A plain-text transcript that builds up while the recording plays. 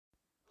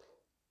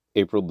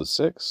April the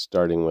 6th,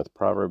 starting with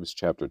Proverbs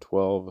chapter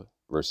 12,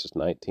 verses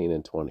 19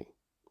 and 20.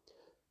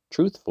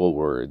 Truthful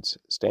words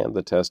stand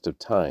the test of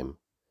time,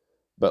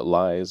 but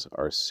lies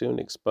are soon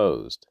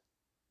exposed.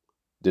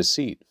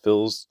 Deceit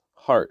fills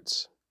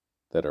hearts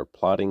that are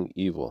plotting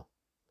evil.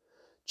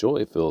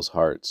 Joy fills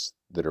hearts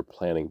that are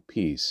planning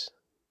peace.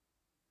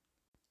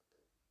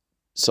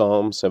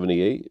 Psalm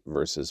 78,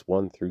 verses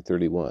 1 through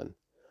 31.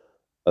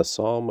 A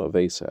psalm of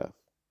Asaph.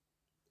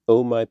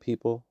 O my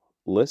people,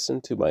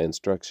 listen to my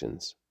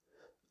instructions.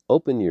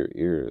 Open your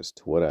ears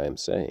to what I am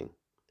saying,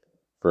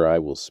 for I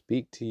will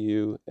speak to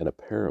you in a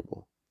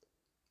parable.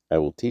 I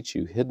will teach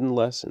you hidden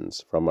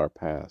lessons from our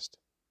past,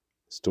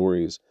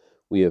 stories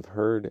we have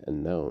heard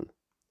and known,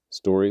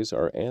 stories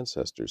our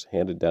ancestors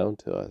handed down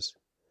to us.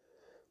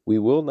 We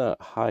will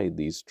not hide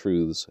these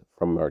truths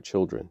from our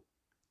children.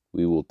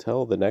 We will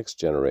tell the next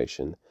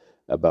generation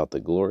about the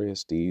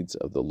glorious deeds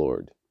of the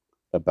Lord,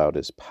 about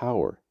his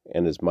power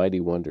and his mighty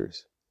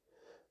wonders.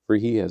 For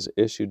he has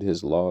issued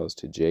his laws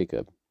to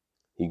Jacob.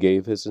 He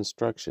gave his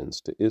instructions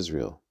to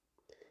Israel.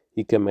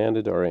 He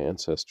commanded our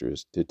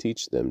ancestors to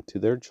teach them to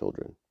their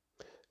children,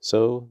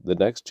 so the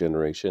next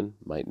generation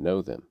might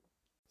know them,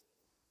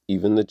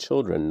 even the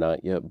children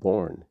not yet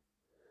born,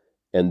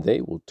 and they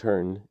will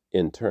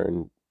in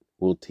turn,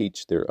 will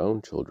teach their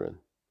own children.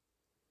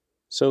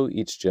 So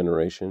each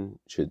generation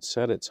should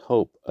set its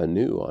hope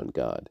anew on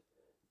God,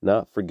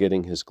 not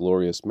forgetting his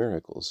glorious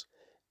miracles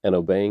and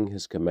obeying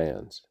his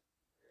commands.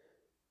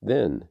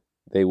 Then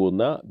they will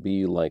not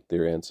be like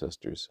their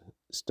ancestors,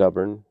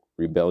 stubborn,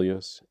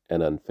 rebellious,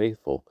 and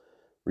unfaithful,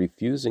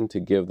 refusing to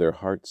give their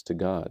hearts to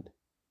God.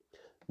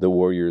 The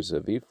warriors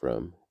of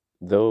Ephraim,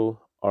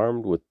 though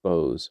armed with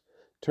bows,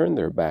 turned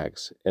their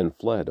backs and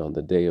fled on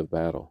the day of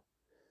battle.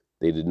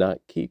 They did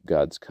not keep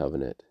God's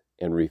covenant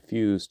and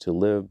refused to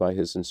live by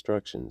his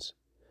instructions.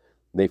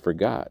 They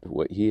forgot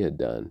what he had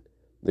done,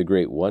 the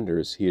great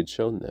wonders he had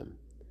shown them,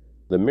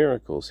 the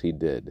miracles he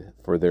did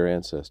for their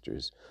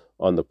ancestors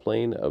on the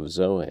plain of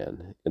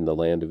Zoan in the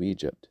land of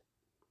Egypt.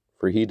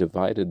 For he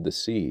divided the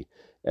sea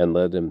and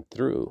led them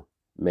through,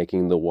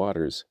 making the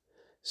waters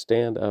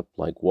stand up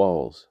like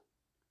walls.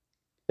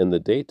 In the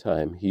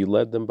daytime he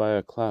led them by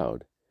a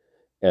cloud,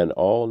 and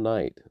all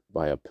night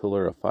by a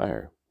pillar of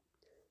fire.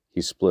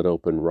 He split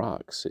open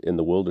rocks in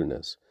the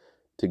wilderness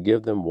to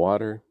give them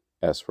water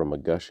as from a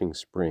gushing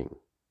spring.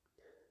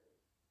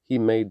 He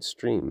made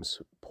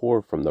streams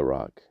pour from the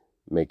rock,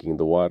 making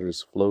the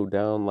waters flow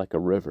down like a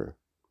river.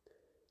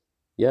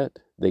 Yet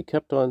they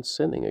kept on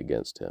sinning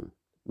against him,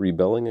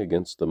 rebelling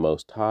against the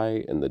Most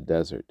High in the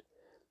desert.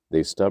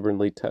 They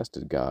stubbornly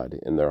tested God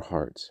in their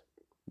hearts,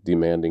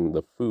 demanding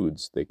the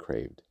foods they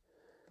craved.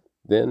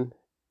 Then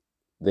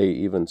they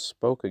even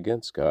spoke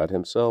against God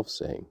himself,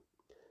 saying,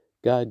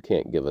 God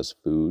can't give us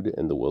food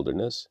in the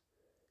wilderness.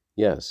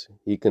 Yes,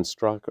 he can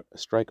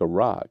strike a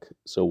rock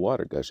so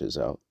water gushes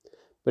out,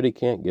 but he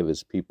can't give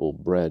his people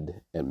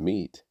bread and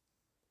meat.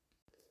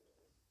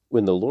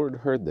 When the Lord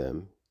heard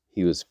them,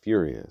 he was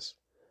furious.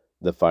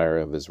 The fire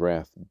of his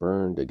wrath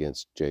burned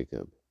against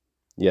Jacob.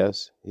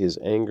 Yes, his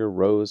anger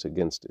rose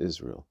against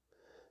Israel,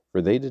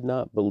 for they did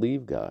not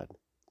believe God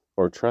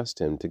or trust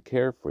him to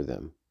care for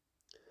them.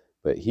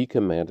 But he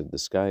commanded the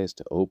skies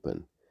to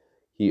open.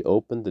 He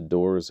opened the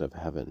doors of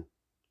heaven.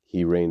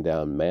 He rained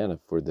down manna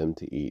for them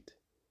to eat.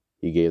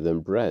 He gave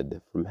them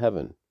bread from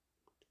heaven.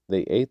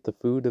 They ate the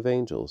food of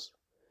angels.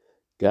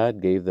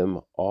 God gave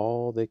them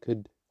all they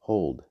could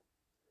hold.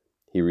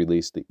 He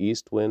released the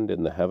east wind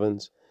in the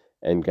heavens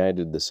and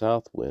guided the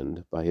south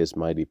wind by his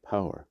mighty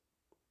power.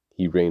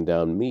 He rained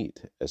down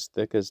meat as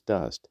thick as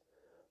dust,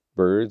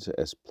 birds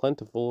as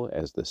plentiful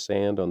as the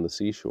sand on the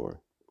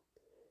seashore.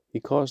 He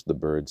caused the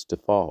birds to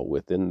fall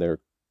within their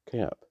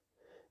camp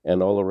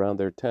and all around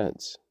their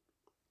tents.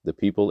 The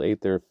people ate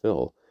their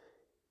fill.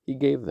 He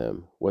gave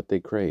them what they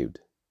craved.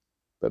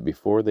 But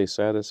before they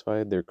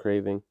satisfied their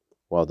craving,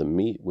 while the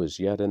meat was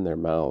yet in their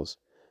mouths,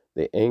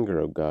 the anger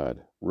of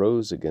God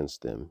rose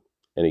against them,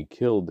 and he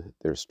killed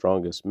their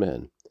strongest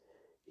men.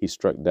 He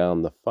struck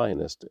down the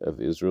finest of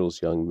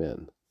Israel's young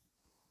men.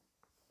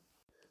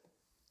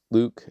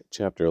 Luke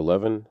chapter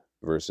 11,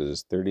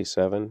 verses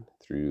 37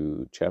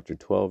 through chapter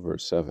 12,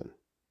 verse 7.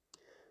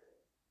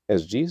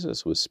 As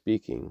Jesus was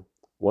speaking,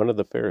 one of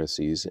the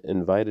Pharisees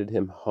invited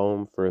him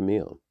home for a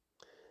meal.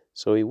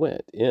 So he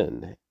went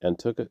in and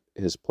took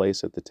his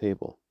place at the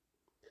table.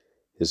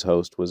 His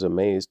host was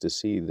amazed to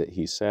see that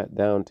he sat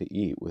down to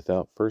eat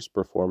without first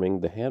performing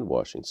the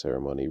hand-washing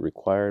ceremony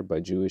required by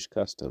Jewish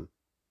custom.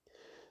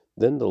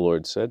 Then the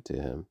Lord said to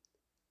him,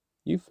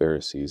 You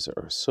Pharisees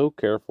are so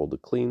careful to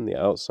clean the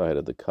outside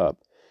of the cup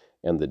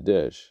and the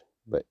dish,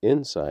 but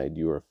inside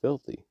you are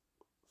filthy,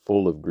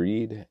 full of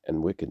greed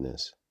and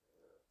wickedness.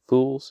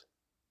 Fools,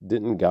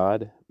 didn't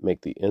God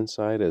make the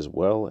inside as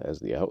well as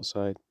the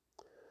outside?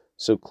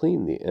 So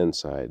clean the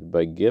inside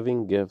by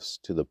giving gifts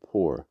to the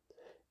poor,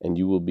 and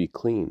you will be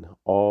clean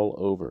all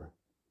over.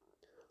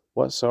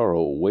 What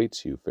sorrow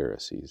awaits you,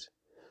 Pharisees?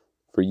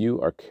 For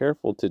you are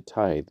careful to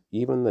tithe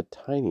even the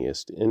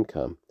tiniest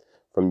income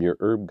from your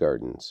herb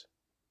gardens.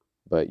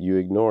 but you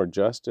ignore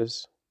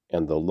justice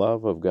and the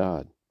love of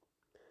God.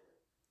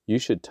 You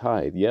should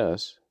tithe,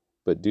 yes,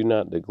 but do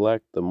not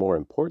neglect the more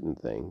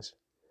important things.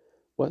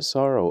 What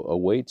sorrow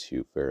awaits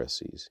you,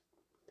 Pharisees!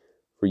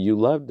 For you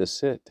love to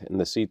sit in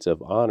the seats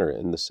of honor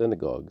in the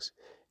synagogues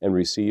and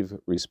receive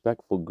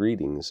respectful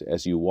greetings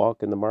as you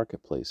walk in the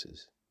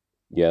marketplaces.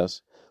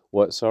 Yes,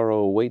 what sorrow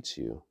awaits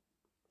you!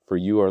 For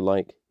you are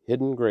like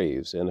hidden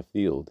graves in a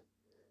field.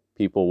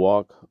 People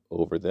walk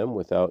over them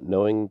without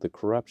knowing the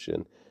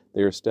corruption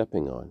they are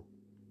stepping on.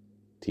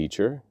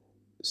 Teacher,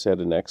 said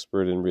an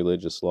expert in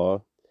religious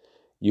law,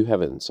 you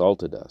have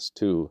insulted us,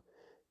 too,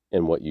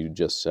 in what you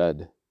just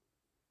said.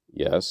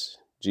 Yes,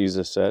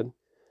 Jesus said,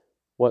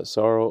 what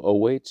sorrow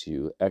awaits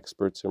you,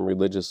 experts in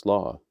religious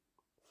law,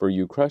 for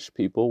you crush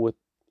people with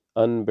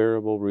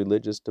unbearable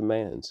religious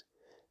demands,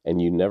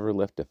 and you never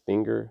lift a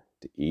finger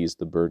to ease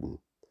the burden.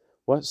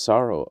 What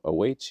sorrow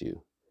awaits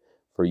you,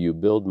 for you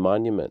build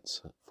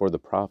monuments for the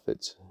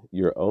prophets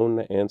your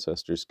own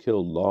ancestors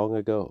killed long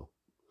ago.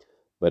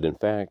 But in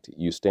fact,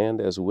 you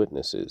stand as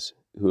witnesses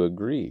who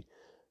agree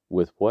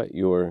with what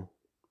your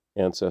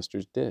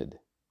ancestors did.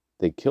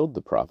 They killed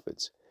the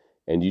prophets,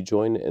 and you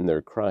join in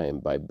their crime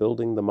by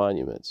building the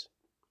monuments.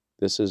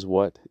 This is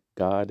what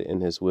God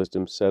in his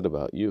wisdom said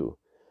about you.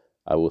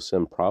 I will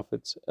send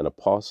prophets and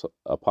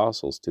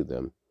apostles to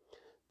them,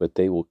 but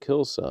they will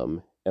kill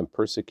some and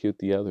persecute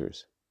the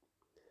others.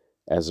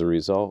 As a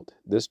result,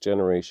 this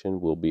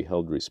generation will be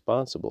held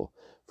responsible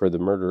for the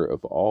murder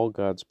of all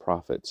God's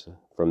prophets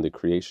from the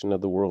creation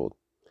of the world,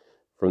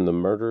 from the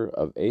murder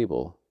of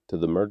Abel to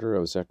the murder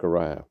of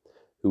Zechariah,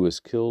 who was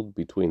killed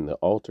between the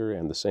altar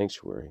and the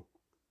sanctuary.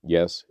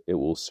 Yes, it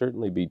will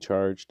certainly be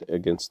charged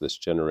against this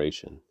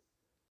generation.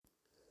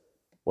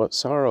 What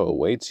sorrow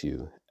awaits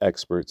you,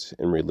 experts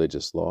in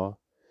religious law,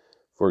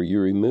 for you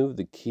remove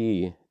the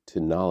key to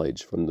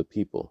knowledge from the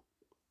people.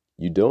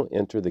 You don't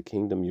enter the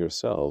kingdom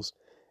yourselves,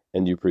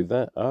 and you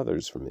prevent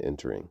others from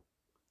entering.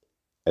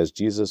 As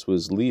Jesus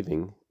was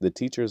leaving, the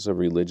teachers of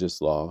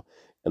religious law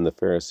and the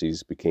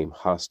Pharisees became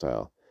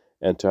hostile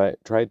and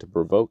tried to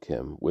provoke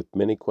him with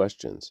many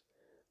questions.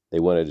 They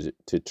wanted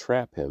to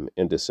trap him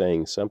into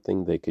saying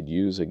something they could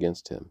use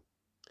against him.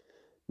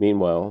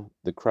 Meanwhile,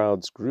 the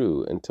crowds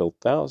grew until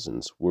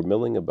thousands were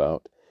milling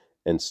about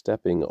and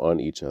stepping on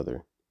each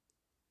other.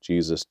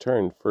 Jesus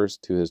turned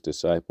first to his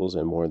disciples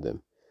and warned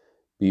them,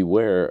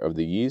 beware of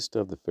the yeast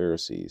of the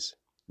Pharisees,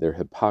 their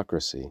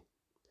hypocrisy.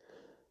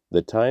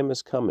 The time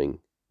is coming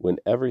when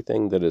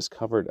everything that is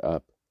covered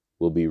up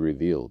will be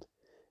revealed,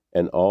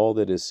 and all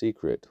that is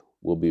secret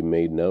will be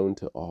made known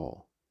to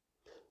all.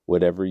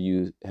 Whatever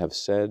you have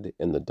said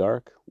in the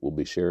dark will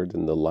be shared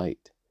in the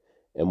light,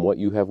 and what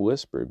you have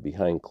whispered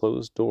behind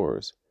closed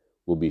doors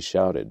will be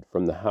shouted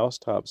from the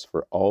housetops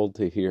for all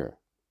to hear.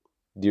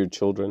 Dear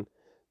children,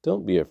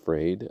 don't be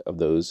afraid of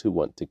those who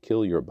want to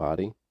kill your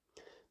body.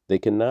 They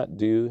cannot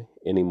do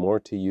any more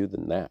to you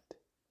than that,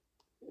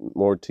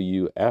 more to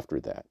you after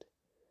that.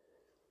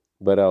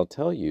 But I'll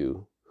tell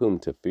you whom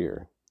to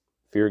fear.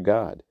 Fear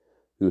God,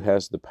 who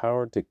has the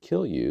power to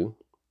kill you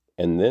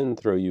and then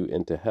throw you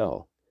into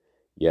hell.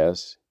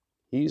 Yes,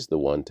 he's the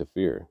one to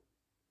fear.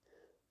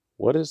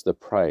 What is the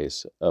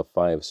price of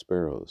 5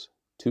 sparrows,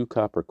 2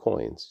 copper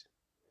coins?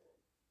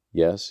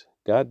 Yes,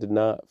 God did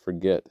not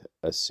forget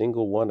a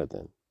single one of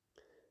them,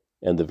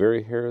 and the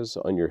very hairs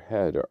on your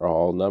head are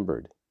all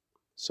numbered.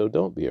 So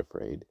don't be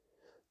afraid.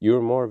 You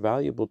are more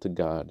valuable to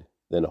God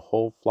than a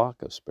whole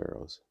flock of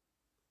sparrows.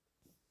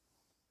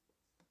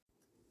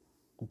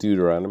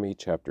 Deuteronomy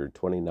chapter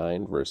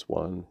 29, verse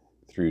 1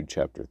 through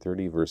chapter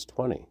 30, verse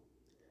 20.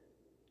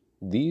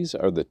 These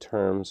are the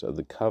terms of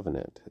the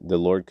covenant the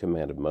Lord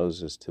commanded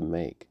Moses to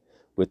make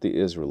with the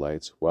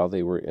Israelites while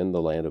they were in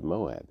the land of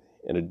Moab,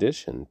 in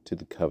addition to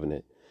the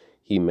covenant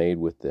he made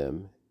with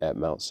them at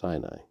Mount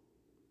Sinai.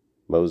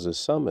 Moses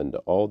summoned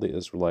all the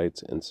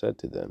Israelites and said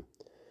to them,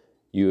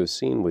 you have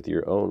seen with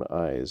your own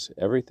eyes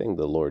everything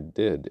the Lord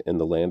did in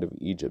the land of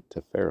Egypt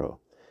to Pharaoh,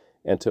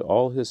 and to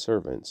all his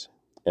servants,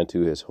 and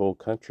to his whole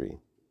country.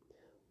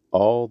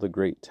 All the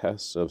great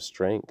tests of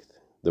strength,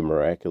 the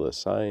miraculous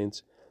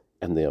signs,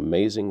 and the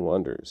amazing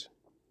wonders.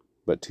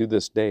 But to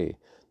this day,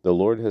 the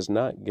Lord has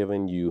not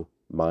given you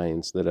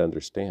minds that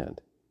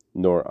understand,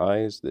 nor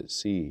eyes that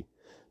see,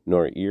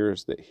 nor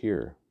ears that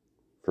hear.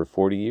 For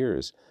 40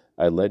 years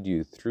I led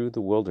you through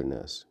the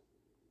wilderness,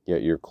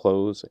 yet your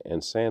clothes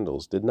and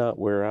sandals did not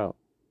wear out.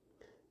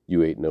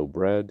 You ate no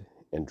bread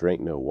and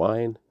drank no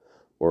wine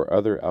or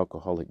other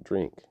alcoholic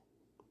drink,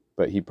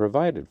 but he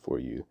provided for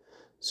you,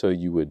 so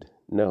you would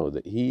know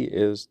that he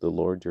is the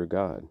Lord your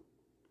God.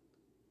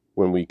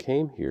 When we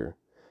came here,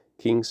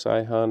 King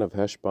Sihon of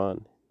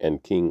Heshbon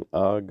and King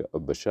Og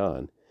of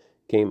Bashan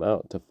came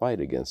out to fight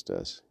against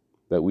us,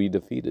 but we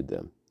defeated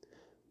them.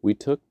 We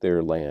took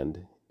their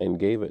land and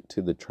gave it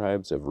to the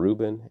tribes of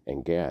Reuben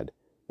and Gad,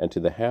 and to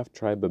the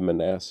half-tribe of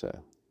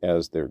Manasseh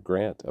as their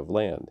grant of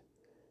land.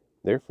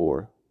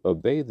 Therefore,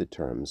 obey the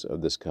terms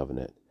of this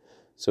covenant,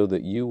 so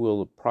that you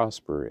will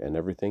prosper in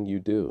everything you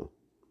do.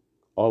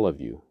 All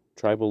of you,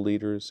 tribal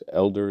leaders,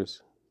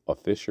 elders,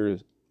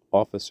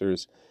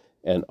 officers,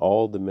 and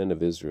all the men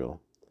of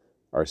Israel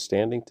are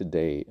standing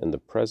today in the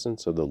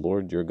presence of the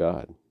Lord your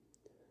God.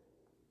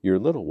 Your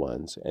little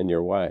ones and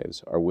your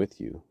wives are with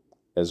you,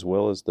 as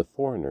well as the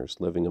foreigners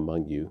living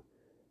among you,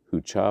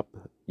 who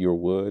chop your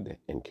wood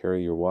and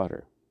carry your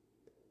water.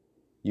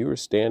 You are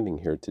standing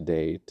here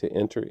today to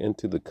enter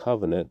into the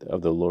covenant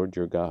of the Lord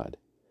your God.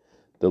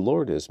 The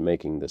Lord is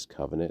making this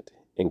covenant,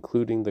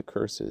 including the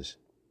curses.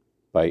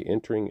 By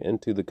entering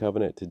into the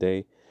covenant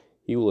today,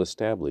 He will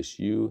establish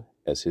you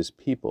as His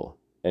people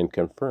and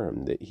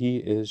confirm that He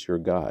is your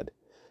God,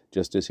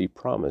 just as He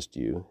promised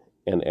you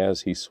and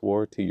as He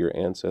swore to your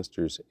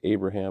ancestors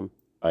Abraham,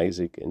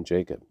 Isaac, and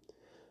Jacob.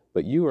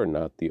 But you are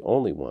not the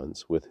only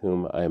ones with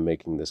whom I am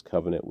making this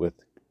covenant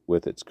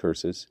with its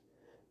curses.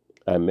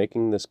 I am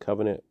making this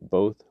covenant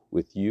both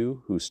with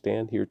you who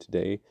stand here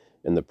today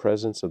in the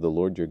presence of the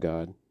Lord your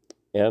God,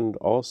 and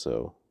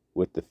also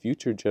with the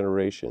future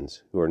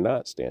generations who are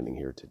not standing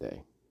here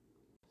today.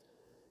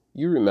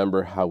 You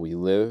remember how we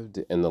lived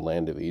in the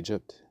land of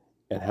Egypt,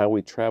 and how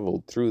we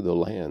traveled through the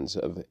lands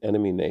of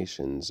enemy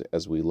nations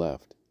as we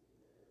left.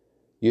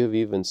 You have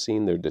even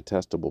seen their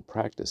detestable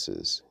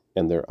practices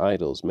and their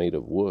idols made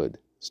of wood,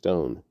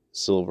 stone,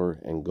 silver,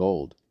 and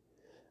gold.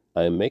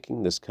 I am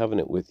making this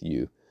covenant with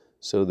you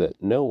so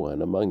that no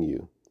one among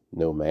you,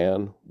 no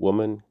man,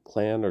 woman,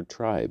 clan, or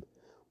tribe,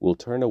 will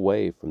turn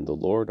away from the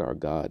Lord our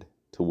God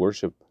to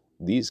worship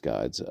these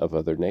gods of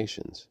other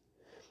nations,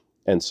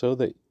 and so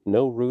that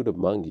no root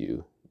among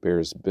you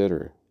bears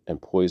bitter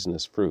and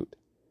poisonous fruit.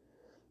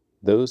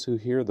 Those who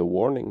hear the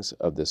warnings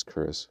of this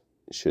curse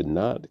should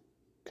not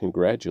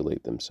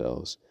congratulate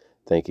themselves,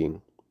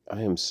 thinking,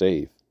 I am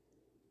safe,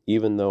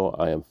 even though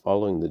I am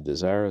following the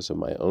desires of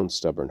my own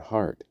stubborn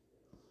heart.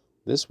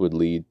 This would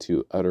lead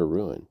to utter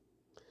ruin.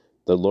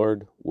 The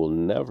Lord will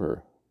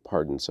never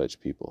pardon such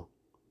people.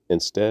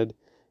 Instead,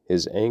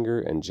 His anger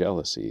and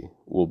jealousy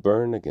will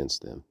burn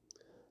against them.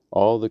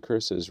 All the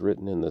curses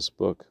written in this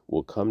book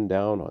will come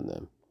down on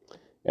them,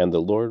 and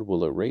the Lord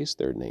will erase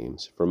their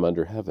names from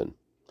under heaven.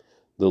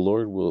 The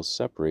Lord will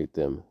separate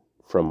them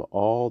from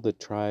all the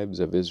tribes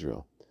of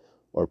Israel,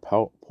 or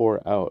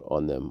pour out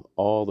on them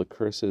all the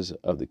curses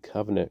of the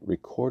covenant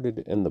recorded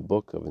in the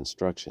book of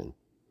instruction.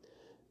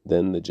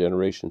 Then the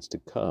generations to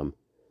come,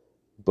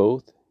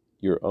 both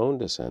your own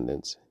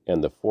descendants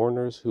and the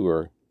foreigners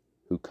who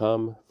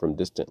come from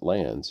distant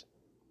lands,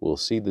 will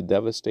see the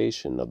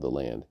devastation of the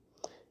land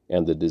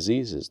and the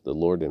diseases the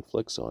Lord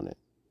inflicts on it.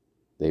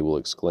 They will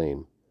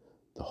exclaim,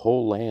 the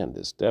whole land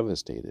is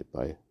devastated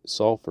by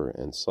sulfur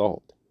and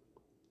salt.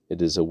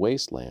 It is a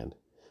wasteland,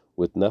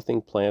 with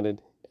nothing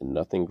planted and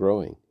nothing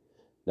growing,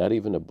 not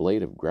even a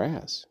blade of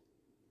grass.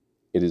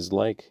 It is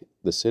like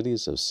the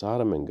cities of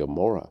Sodom and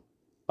Gomorrah,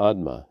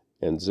 Admah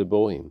and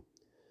Zeboim,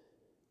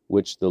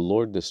 which the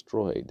Lord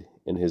destroyed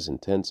in His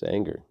intense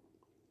anger.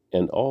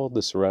 And all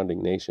the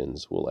surrounding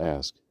nations will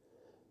ask,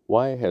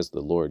 why has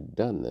the Lord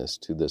done this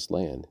to this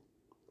land?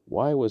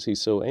 Why was He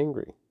so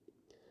angry?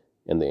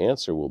 And the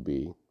answer will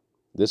be,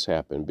 this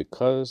happened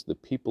because the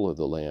people of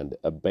the land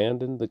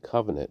abandoned the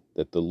covenant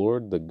that the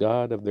Lord, the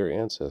God of their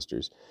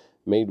ancestors,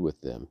 made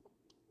with them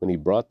when He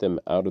brought them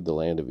out of the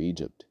land of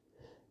Egypt.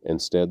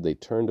 Instead, they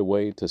turned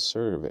away to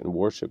serve and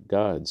worship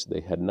gods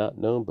they had not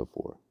known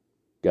before,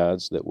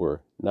 gods that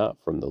were not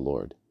from the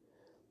Lord.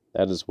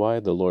 That is why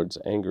the Lord's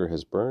anger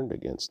has burned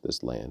against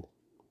this land,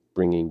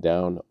 bringing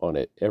down on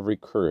it every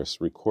curse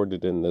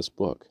recorded in this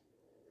book.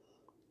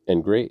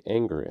 In great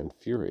anger and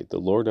fury, the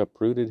Lord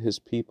uprooted His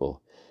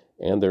people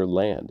and their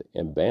land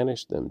and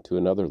banished them to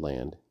another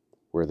land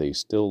where they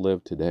still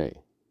live today.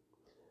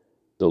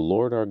 The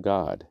Lord our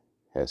God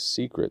has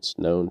secrets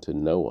known to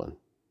no one.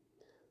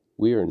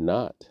 We are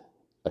not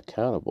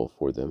accountable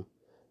for them,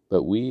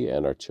 but we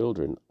and our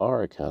children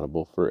are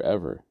accountable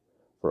forever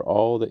for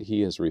all that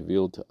He has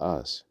revealed to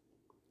us,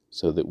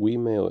 so that we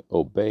may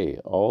obey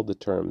all the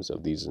terms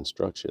of these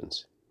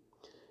instructions.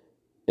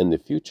 In the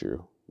future,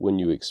 when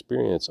you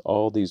experience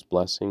all these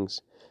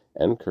blessings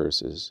and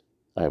curses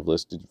I have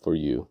listed for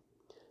you,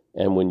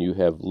 and when you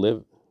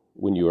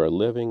are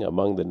living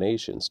among the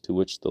nations to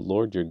which the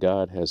Lord your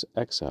God has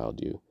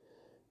exiled you,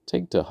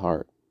 take to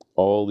heart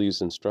all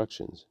these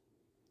instructions.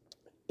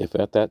 If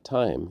at that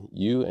time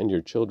you and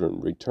your children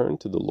return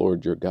to the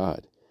Lord your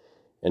God,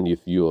 and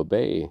if you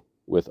obey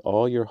with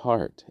all your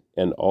heart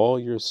and all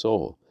your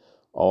soul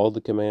all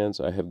the commands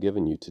I have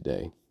given you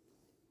today,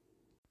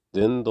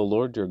 then the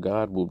Lord your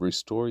God will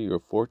restore your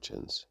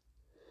fortunes.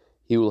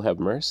 He will have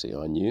mercy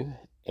on you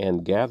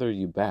and gather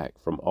you back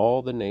from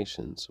all the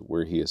nations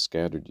where He has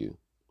scattered you.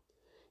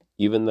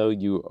 Even though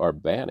you are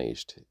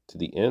banished to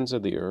the ends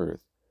of the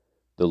earth,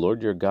 the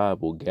Lord your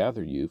God will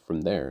gather you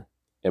from there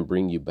and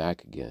bring you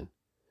back again.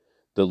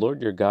 The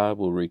Lord your God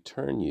will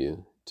return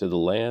you to the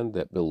land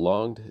that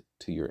belonged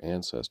to your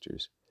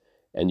ancestors,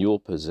 and you will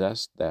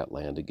possess that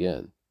land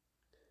again.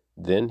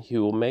 Then He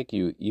will make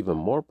you even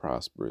more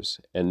prosperous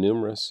and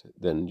numerous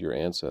than your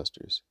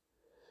ancestors.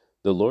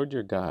 The Lord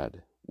your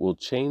God will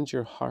change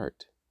your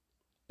heart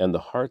and the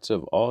hearts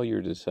of all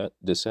your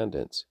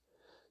descendants,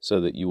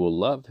 so that you will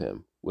love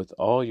Him with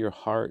all your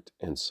heart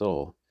and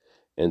soul,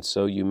 and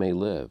so you may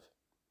live.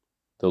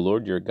 The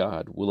Lord your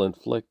God will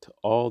inflict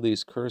all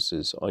these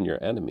curses on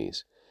your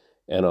enemies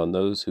and on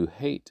those who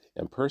hate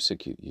and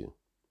persecute you.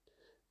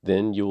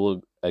 Then you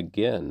will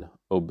again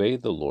obey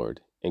the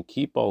Lord and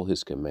keep all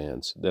his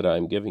commands that I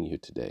am giving you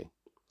today.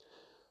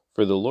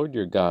 For the Lord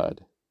your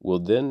God will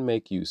then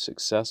make you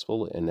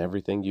successful in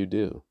everything you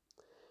do.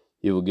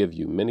 He will give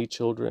you many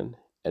children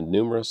and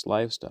numerous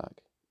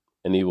livestock,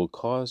 and he will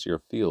cause your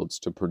fields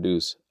to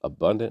produce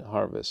abundant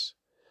harvests.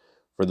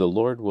 For the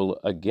Lord will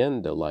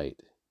again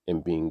delight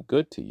in being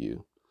good to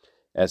you,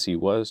 as he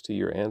was to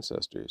your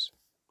ancestors.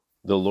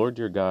 The Lord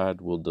your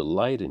God will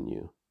delight in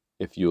you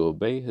if you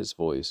obey his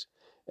voice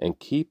and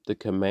keep the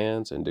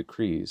commands and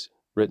decrees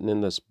written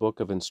in this book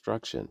of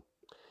instruction,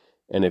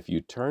 and if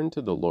you turn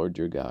to the Lord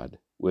your God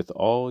with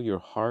all your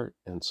heart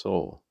and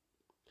soul.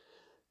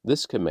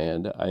 This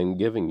command I am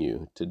giving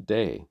you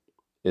today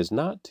is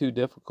not too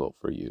difficult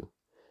for you,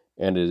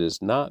 and it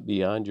is not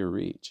beyond your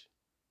reach.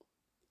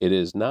 It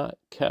is not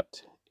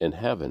kept in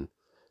heaven,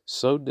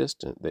 so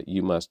distant that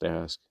you must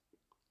ask,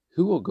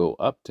 who will go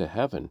up to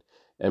heaven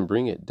and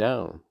bring it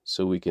down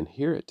so we can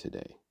hear it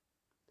today?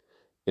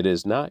 It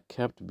is not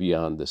kept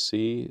beyond the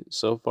sea,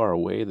 so far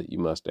away that you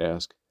must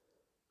ask,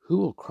 who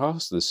will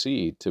cross the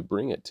sea to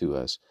bring it to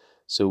us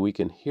so we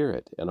can hear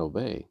it and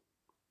obey?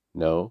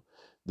 No,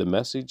 the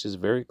message is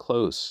very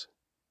close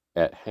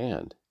at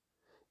hand.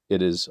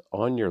 It is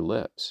on your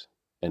lips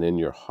and in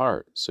your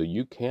heart, so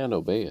you can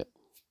obey it.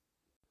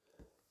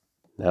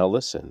 Now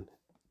listen,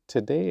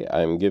 today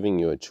I am giving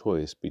you a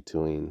choice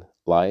between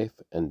life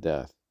and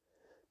death,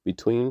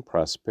 between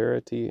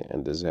prosperity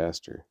and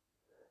disaster.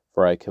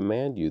 For I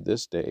command you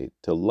this day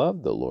to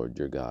love the Lord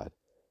your God,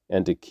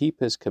 and to keep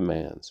his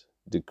commands,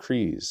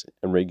 decrees,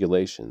 and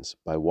regulations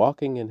by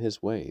walking in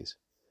his ways.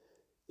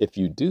 If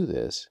you do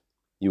this,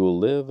 you will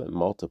live and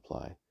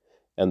multiply,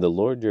 and the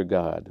Lord your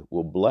God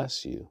will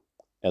bless you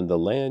and the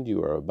land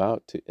you are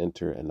about to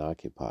enter and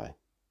occupy.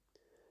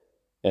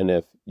 And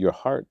if your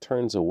heart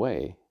turns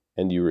away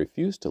and you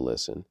refuse to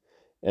listen,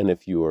 and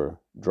if you are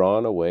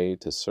drawn away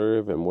to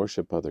serve and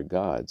worship other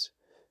gods,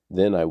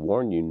 then I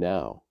warn you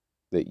now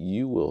that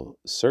you will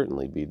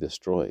certainly be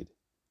destroyed.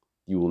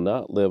 You will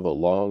not live a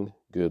long,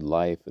 good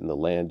life in the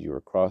land you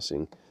are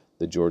crossing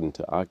the Jordan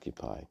to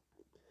occupy.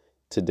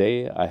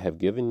 Today I have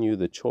given you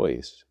the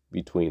choice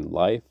between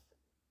life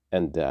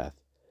and death,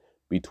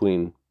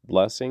 between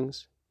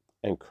blessings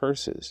and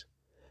curses.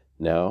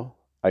 Now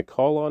I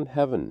call on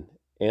heaven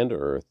and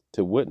earth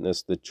to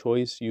witness the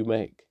choice you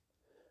make.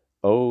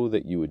 Oh,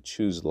 that you would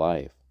choose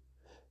life,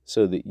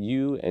 so that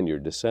you and your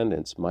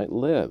descendants might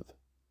live.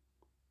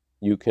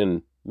 You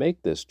can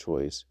make this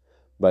choice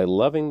by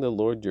loving the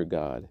Lord your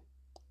God,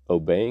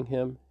 obeying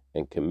him,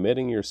 and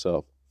committing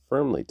yourself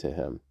firmly to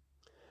him.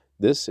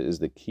 This is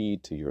the key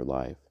to your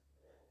life.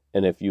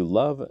 And if you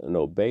love and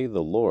obey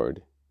the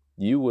Lord,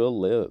 you will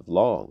live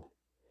long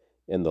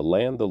in the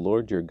land the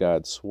Lord your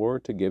God swore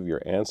to give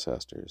your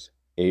ancestors,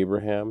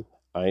 Abraham,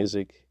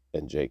 Isaac,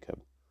 and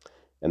Jacob.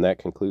 And that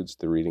concludes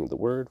the reading of the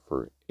word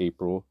for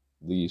April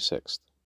the 6th.